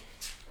in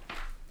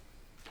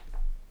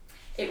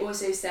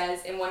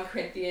 1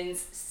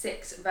 Corinthians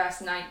 6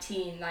 verse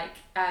 19, like,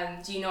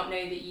 do you not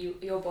know that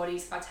your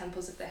bodies are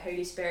temples of the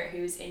Holy Spirit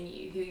who is in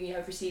you, who you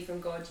have received from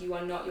God? You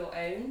are not your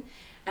own.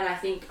 And I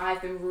think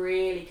I've been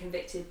really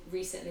convicted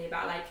recently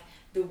about, like,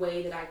 the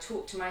way that I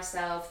talk to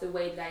myself, the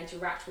way that I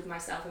interact with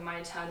myself in my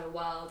internal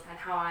world, and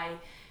how I,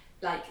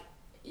 like,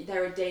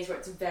 there are days where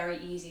it's very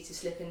easy to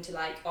slip into,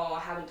 like, oh, I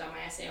haven't done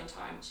my essay on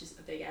time, which is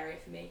a big area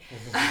for me.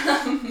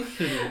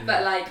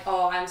 But, like,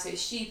 oh, I'm so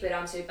stupid,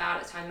 I'm so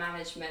bad at time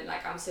management,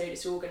 like, I'm so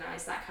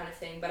disorganized, that kind of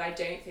thing. But I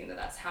don't think that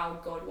that's how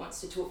God wants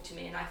to talk to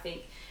me. And I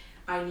think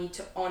I need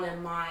to honor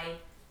my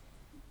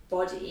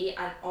body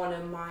and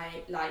honor my,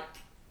 like,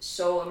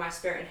 soul and my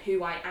spirit and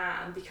who I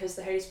am, because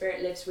the Holy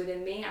Spirit lives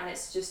within me. And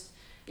it's just,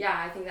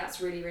 I think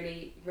that's really,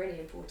 really, really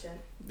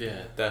important.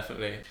 Yeah,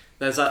 definitely.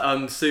 There's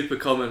that super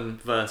common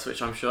verse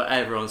which I'm sure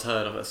everyone's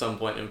heard of at some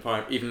point in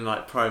even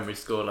like primary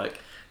school, like,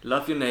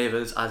 love your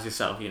neighbours as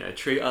yourself, you know,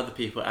 treat other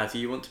people as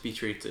you want to be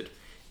treated.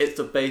 It's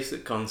the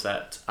basic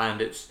concept,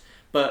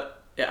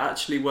 but it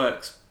actually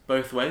works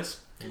both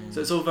ways.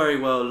 So it's all very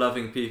well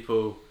loving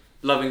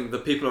the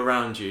people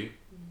around you,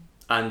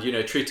 and, you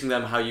know, treating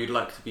them how you'd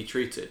like to be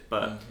treated,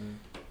 but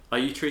are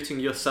you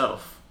treating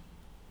yourself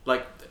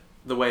like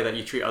the way that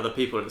you treat other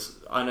people?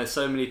 I know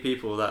so many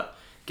people that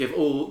give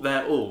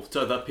their all to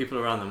other people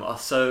around them, are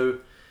so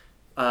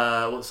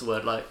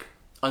like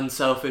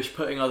unselfish,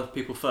 putting other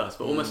people first,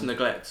 but almost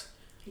neglect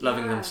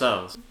loving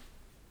themselves.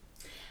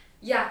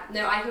 Yeah,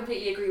 no, I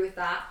completely agree with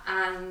that,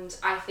 and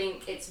I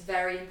think it's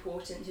very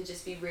important to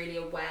just be really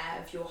aware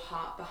of your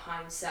heart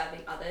behind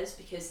serving others,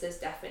 because there's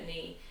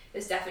definitely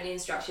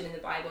instruction in the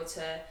Bible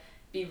to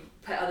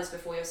put others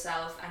before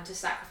yourself and to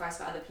sacrifice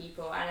for other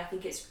people. And I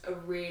think it's a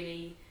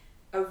really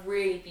a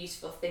really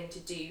beautiful thing to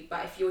do.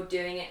 But if you're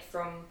doing it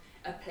from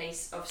a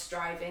place of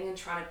striving and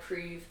trying to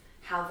prove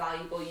how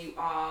valuable you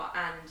are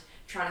and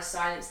trying to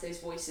silence those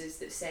voices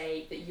that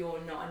say that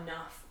you're not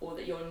enough or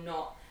that you're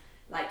not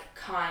like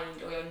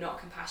kind or you're not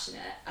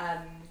compassionate,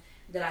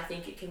 then I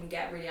think it can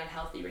get really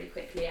unhealthy really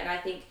quickly. And I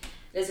think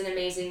there's an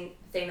amazing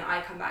thing that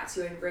I come back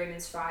to in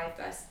Romans 5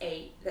 verse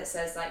 8 that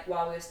says like,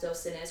 while we were still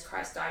sinners,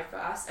 Christ died for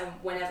us. And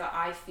whenever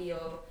I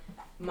feel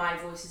my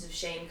voices of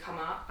shame come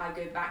up, I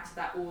go back to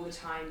that all the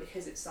time,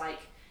 because it's like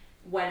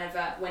when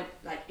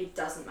like it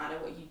doesn't matter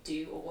what you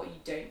do or what you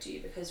don't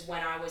do, because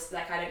when I was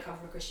like, I don't come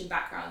from a Christian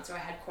background, so I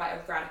have quite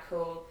a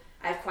radical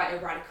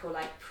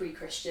like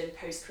pre-Christian,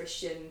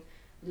 post-Christian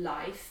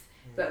life.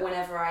 But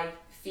whenever I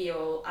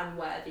feel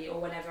unworthy or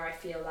whenever I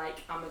feel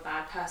like I'm a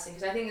bad person,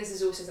 because I think this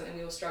is also something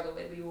we all struggle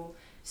with, we all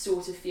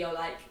sort of feel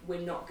like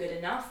we're not good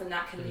enough, and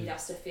that can lead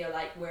us to feel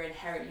like we're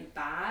inherently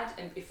bad,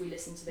 and if we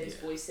listen to those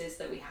voices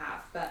that we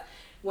have. But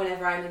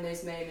whenever I'm in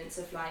those moments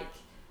of like,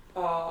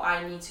 oh,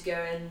 I need to go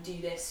and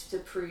do this to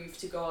prove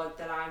to God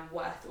that I'm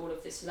worth all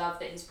of this love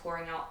that He's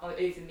pouring out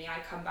over me, I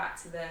come back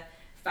to the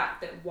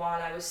fact that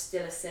while I was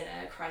still a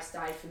sinner, Christ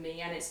died for me.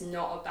 And it's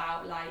not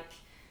about like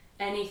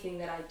anything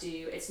that I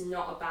do, it's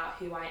not about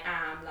who I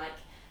am. Like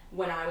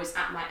when I was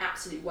at my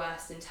absolute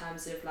worst in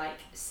terms of like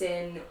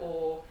sin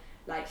or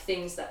like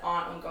things that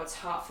aren't on God's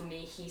heart for me,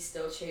 He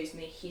still chose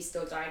me, He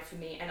still died for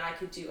me, and I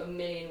could do a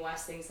million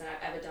worse things than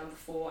I've ever done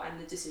before, and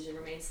the decision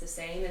remains the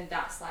same. And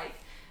that's like,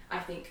 I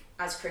think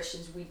as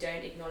Christians we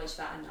don't acknowledge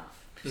that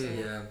enough. So.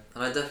 Yeah,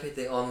 and I definitely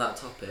think on that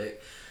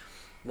topic,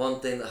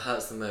 one thing that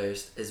hurts the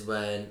most is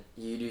when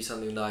you do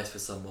something nice for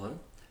someone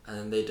and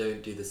then they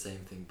don't do the same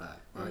thing back,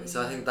 right?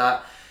 So I think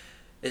that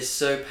is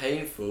so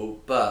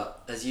painful.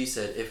 But as you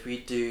said, if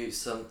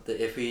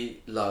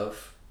we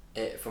love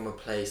it from a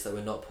place that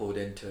we're not pulled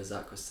into, as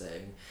Zach was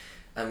saying,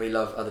 and we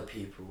love other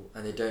people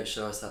and they don't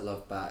show us that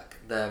love back,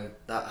 then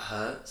that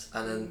hurts.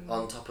 And then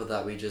on top of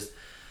that, we just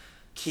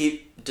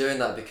keep doing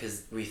that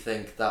because we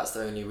think that's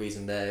the only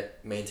reason they're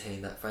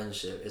maintaining that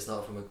friendship. It's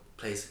not from a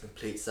place of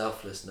complete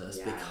selflessness,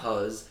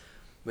 because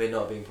we're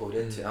not being pulled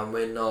into and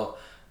we're not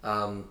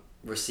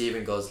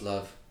receiving God's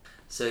love.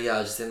 So yeah,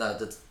 I just think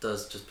that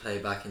does just play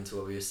back into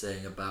what we were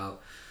saying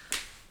about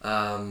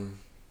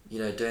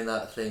doing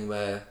that thing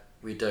where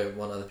we don't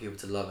want other people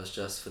to love us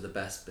just for the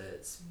best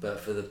bits, but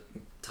for the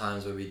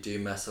times where we do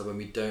mess up, when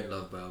we don't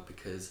love well.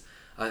 Because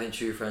I think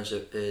true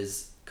friendship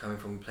is coming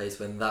from a place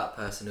when that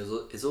person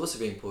is also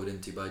being poured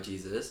into by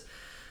Jesus,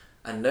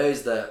 and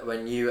knows that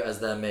when you as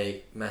their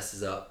mate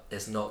messes up,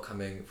 it's not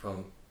coming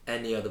from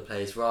any other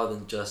place rather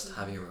than just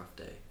having a rough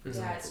day.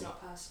 Yeah, it's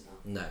not personal.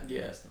 No.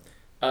 Yeah.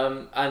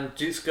 And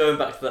just going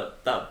back to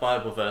that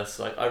Bible verse,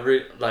 like I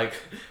really like,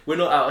 we're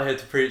not out here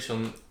to preach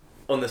on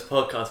this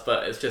podcast,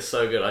 but it's just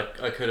so good.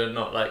 I couldn't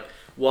not, like,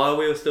 while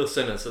we were still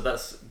sinners. So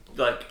that's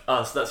like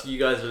us. That's you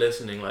guys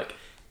listening. Like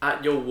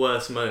at your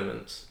worst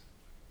moments,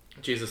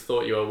 Jesus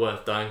thought you were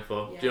worth dying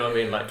for. Yeah. Do you know what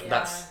I mean? Like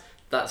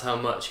that's how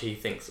much He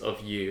thinks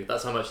of you.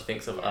 That's how much He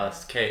thinks of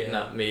us, Kate,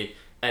 Nat, me,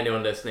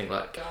 anyone listening.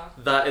 Like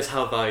that is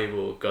how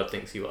valuable God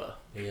thinks you are.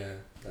 Yeah,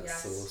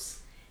 that's source.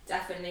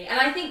 Definitely. And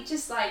I think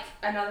just like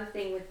another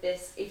thing with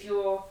this, if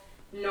you're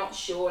not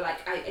sure, like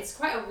it's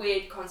quite a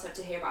weird concept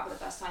to hear about for the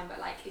first time, but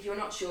like if you're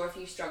not sure if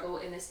you struggle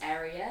in this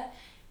area,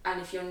 and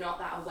if you're not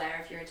that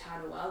aware of your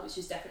internal world, which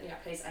is definitely a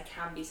place I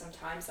can be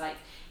sometimes, like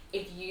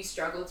if you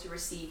struggle to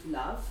receive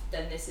love,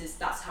 then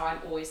that's how I'm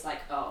always like,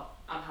 oh,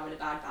 I'm having a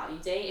bad value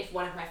day. If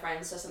one of my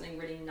friends does something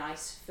really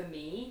nice for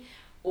me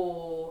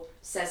or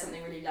says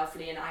something really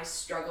lovely and I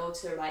struggle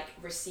to like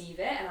receive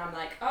it, and I'm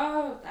like,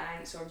 oh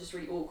thanks, or I'm just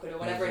really awkward or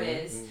whatever it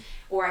is,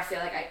 or I feel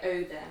like I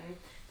owe them,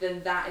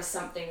 then that is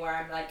something where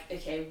I'm like,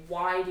 okay,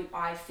 why do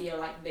I feel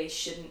like they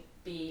shouldn't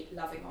be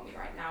loving on me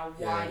right now?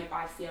 Why do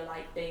I feel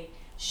like they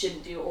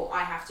shouldn't do, or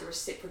I have to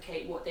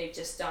reciprocate what they've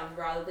just done,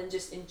 rather than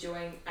just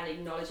enjoying and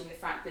acknowledging the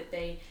fact that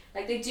they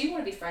do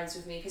want to be friends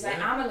with me, because I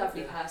am a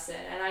lovely person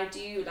and I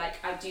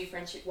do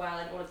friendship well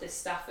and all of this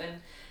stuff,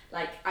 and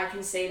like I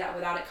can say that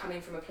without it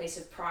coming from a place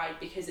of pride,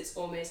 because it's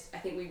almost, I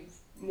think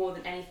more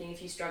than anything,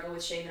 if you struggle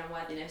with shame and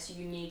unworthiness,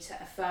 you need to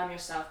affirm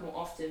yourself more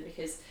often,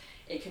 because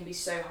it can be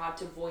so hard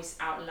to voice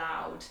out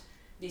loud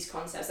these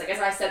concepts. Like as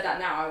I said that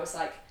now, I was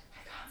like, I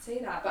can't say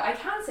that, but I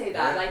can say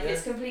that.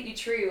 It's completely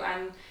true.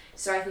 And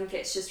so I think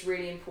it's just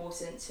really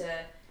important to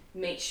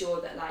make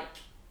sure that like,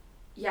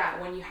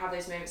 when you have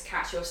those moments,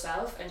 catch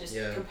yourself and just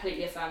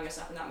completely affirm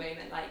yourself in that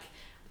moment. Like,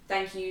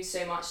 thank you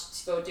so much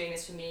for doing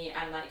this for me,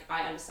 and like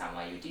I understand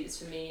why you would do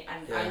this for me,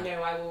 and I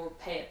know I will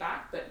pay it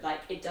back, but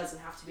like it doesn't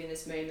have to be in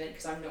this moment,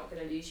 because I'm not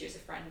going to lose you as a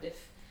friend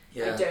if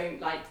I don't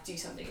like do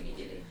something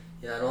immediately.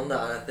 Yeah, and on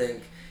that, and I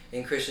think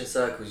in Christian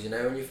circles,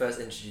 when you first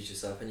introduce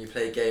yourself and you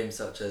play games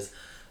such as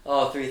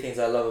 3 things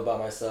I love about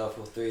myself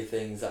or 3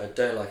 things that I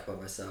don't like about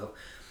myself,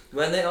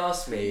 when they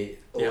ask me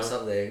or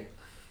something,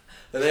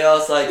 when they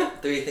ask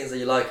like 3 things that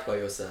you like about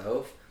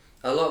yourself,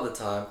 a lot of the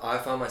time I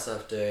find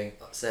myself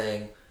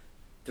saying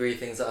 3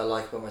 things that I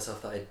like about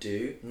myself that I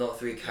do, not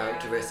 3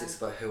 characteristics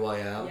about who I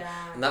am.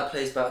 And that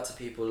plays back to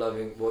people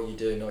loving what you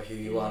do, not who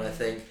you are. And I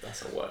think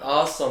that's a word.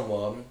 Ask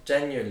someone,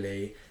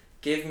 genuinely,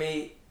 give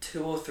me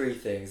 2 or 3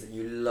 things that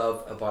you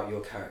love about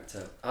your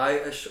character.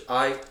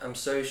 I am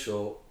so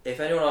sure, if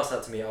anyone asked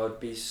that to me, I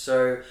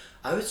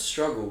would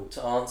struggle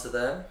to answer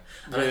them.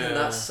 And I think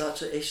that's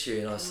such an issue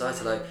in our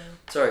society.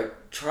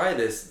 Try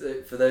this.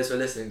 For those who are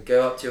listening,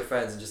 go up to your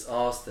friends and just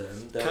ask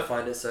them. They'll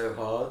find it so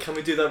hard. Can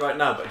we do that right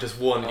now, but just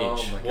one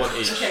each? One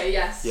each. Okay,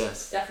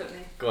 yes. Definitely.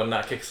 Go on,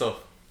 Nat, kick us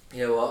off.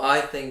 You know what,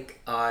 I think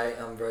I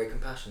am very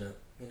compassionate,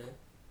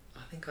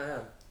 I think I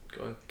am.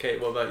 Go on.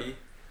 Kate, what about you?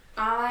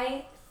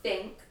 I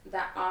think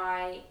that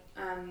I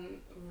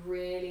am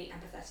really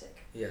empathetic.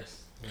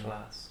 Yes.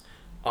 Class.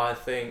 I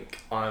think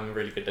I'm a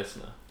really good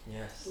listener.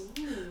 Yes.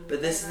 Ooh,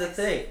 but this is the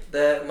thing.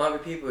 There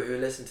might be people who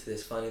listen to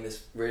this finding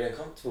this really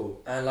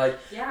uncomfortable, and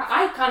yeah,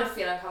 I kind of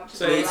feel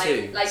uncomfortable. Me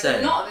too.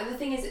 The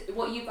thing is,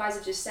 what you guys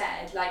have just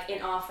said,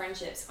 in our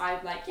friendships, I'm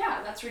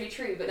yeah, that's really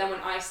true. But then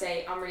when I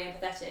say I'm really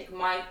empathetic,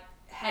 my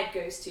head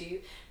goes to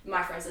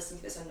my friends listening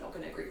to this are not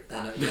going to agree with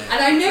that,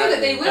 and I know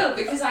that they will,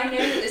 because I know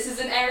that this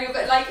is an area.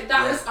 But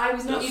I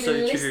was not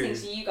even listening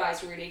to you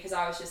guys really, because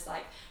I was just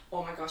like,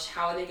 oh my gosh,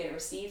 how are they going to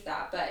receive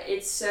that? But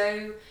it's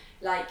so.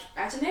 I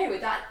don't know,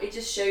 with that, it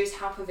just shows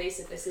how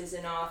pervasive this is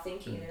in our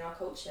thinking and in our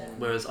culture.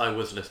 Whereas I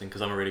was listening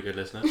because I'm a really good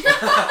listener.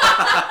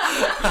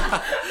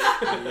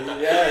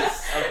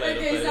 Yes.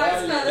 Okay,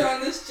 Zach's further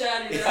on this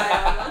journey than I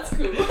am. That's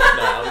cool.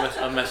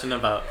 No, I'm messing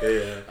about.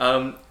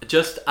 Yeah.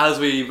 Just as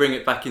we bring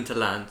it back into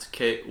land,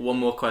 Kate, one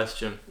more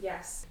question.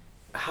 Yes.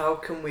 How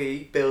can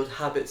we build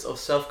habits of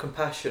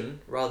self-compassion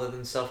rather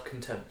than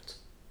self-contempt?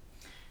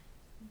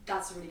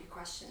 That's a really good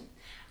question.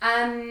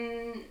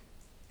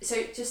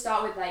 So to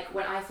start with,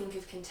 when I think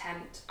of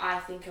contempt, I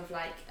think of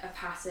a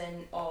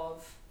pattern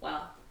of,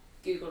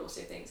 Google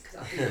also thinks, because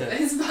I'll Google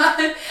this, but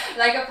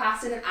a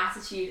pattern of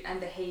attitude and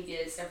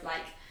behaviours of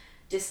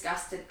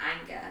disgust and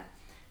anger.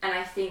 And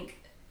I think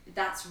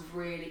that's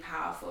really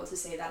powerful to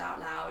say that out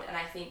loud. And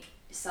I think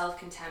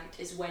self-contempt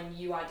is when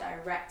you are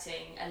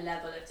directing a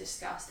level of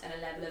disgust and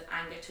a level of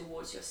anger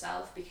towards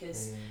yourself,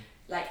 because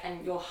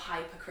and you're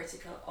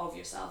hypercritical of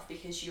yourself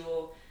because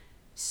you're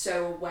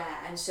so aware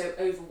and so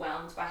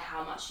overwhelmed by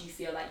how much you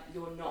feel like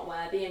you're not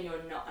worthy and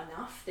you're not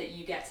enough, that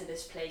you get to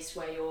this place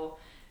where you're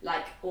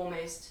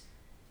almost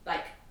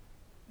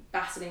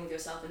battling with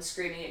yourself and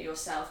screaming at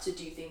yourself to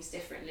do things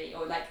differently,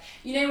 or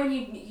when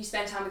you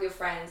spend time with your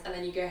friends and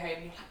then you go home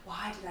and you're like,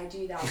 why did I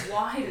do that,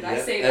 why did I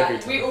say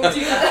that? We all do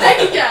that.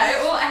 It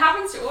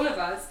happens to all of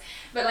us.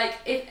 But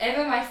if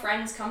ever my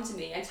friends come to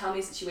me and tell me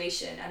a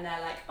situation and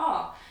they're like,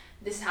 oh,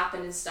 this has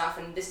happened and stuff,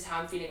 and this is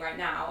how I'm feeling right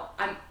now,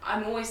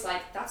 I'm always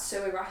like, that's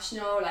so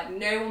irrational,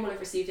 no one will have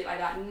received it like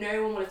that,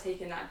 no one will have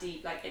taken that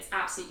deep, it's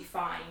absolutely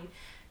fine.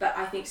 But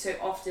I think so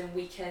often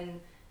we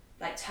can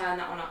turn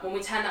that on, when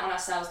we turn that on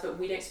ourselves but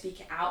we don't speak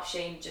it out,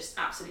 shame just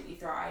absolutely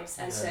thrives.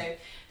 And so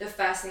the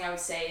first thing I would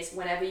say is,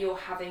 whenever you're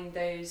having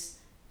those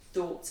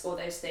thoughts or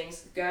those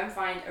things, go and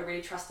find a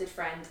really trusted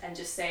friend and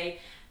just say,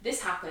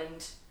 this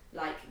happened,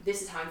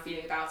 this is how I'm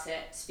feeling about it,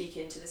 speak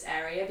into this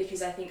area,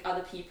 because I think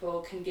other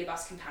people can give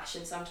us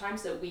compassion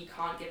sometimes that we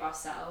can't give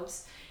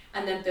ourselves.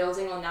 And then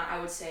building on that, I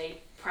would say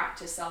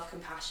practice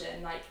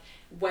self-compassion.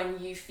 When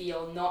you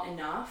feel not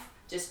enough,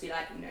 just be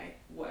no,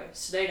 whoa,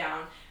 slow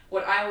down.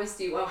 What I always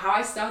do, how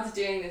I started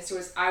doing this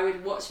was I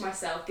would watch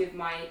myself give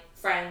my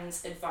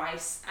friends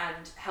advice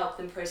and help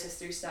them process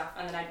through stuff,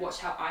 and then I'd watch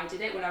how I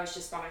did it when I was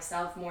just by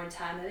myself, more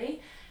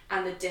internally,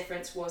 and the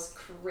difference was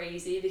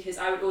crazy, because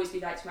I would always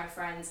be to my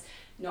friends,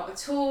 not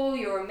at all,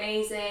 you're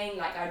amazing,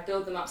 I'd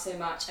build them up so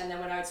much, and then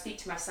when I would speak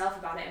to myself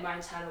about it in my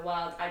internal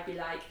world, I'd be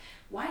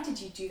why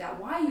did you do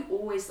that? Why are you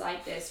always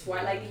like this?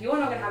 Why, you're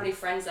not gonna have any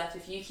friends left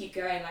if you keep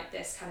going like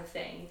this, kind of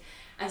thing.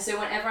 And so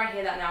whenever I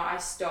hear that now, I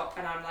stop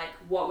and I'm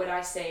what would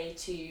I say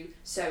to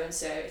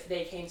so-and-so if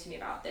they came to me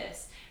about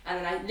this? And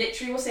then I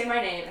literally will say my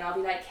name and I'll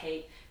be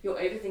Kate, you're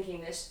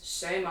overthinking this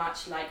so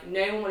much,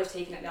 no one would have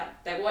taken it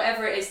that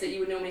whatever it is that you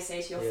would normally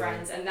say to your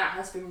friends. And that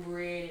has been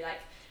really,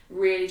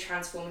 really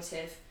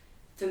transformative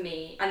for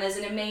me. And there's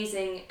an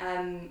amazing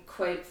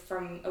quote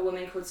from a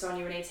woman called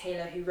Sonia Renee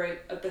Taylor, who wrote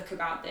a book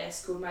about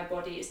this called My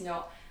Body Is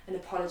Not an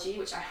Apology,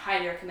 which I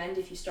highly recommend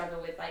if you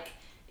struggle with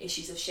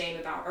issues of shame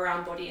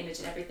around body image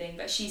and everything.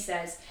 But she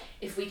says,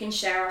 if we can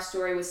share our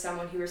story with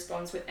someone who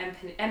responds with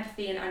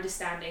empathy and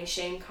understanding,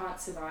 shame can't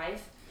survive.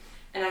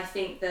 And I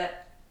think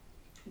that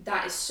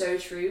is so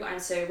true.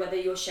 And so whether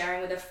you're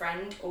sharing with a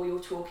friend or you're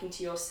talking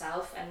to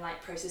yourself and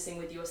processing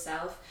with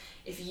yourself,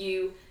 if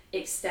you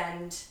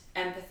extend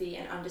empathy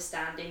and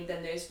understanding,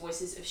 then those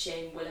voices of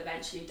shame will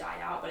eventually die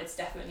out. But it's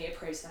definitely a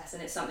process,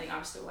 and it's something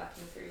I'm still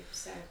working through.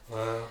 So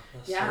wow,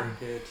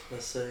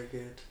 that's so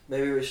good.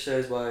 Maybe it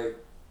shows why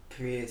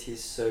community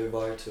is so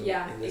vital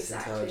in this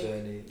entire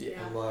journey,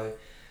 and why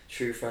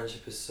true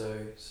friendship is so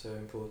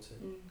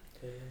important.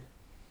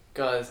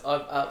 Guys,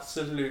 I've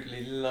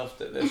absolutely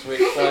loved it this week.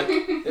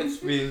 It's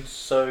been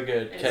so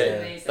good.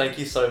 Kate, thank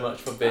you so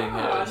much for being here.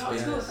 Not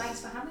at all.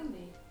 Thanks for having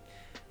me.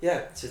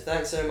 yeah, so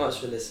thanks so much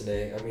for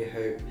listening, and we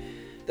hope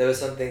there were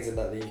some things in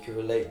that you could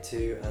relate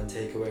to and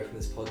take away from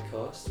this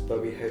podcast,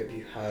 but we hope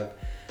you have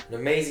an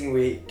amazing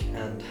week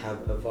and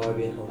have a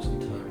vibey and wholesome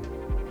time.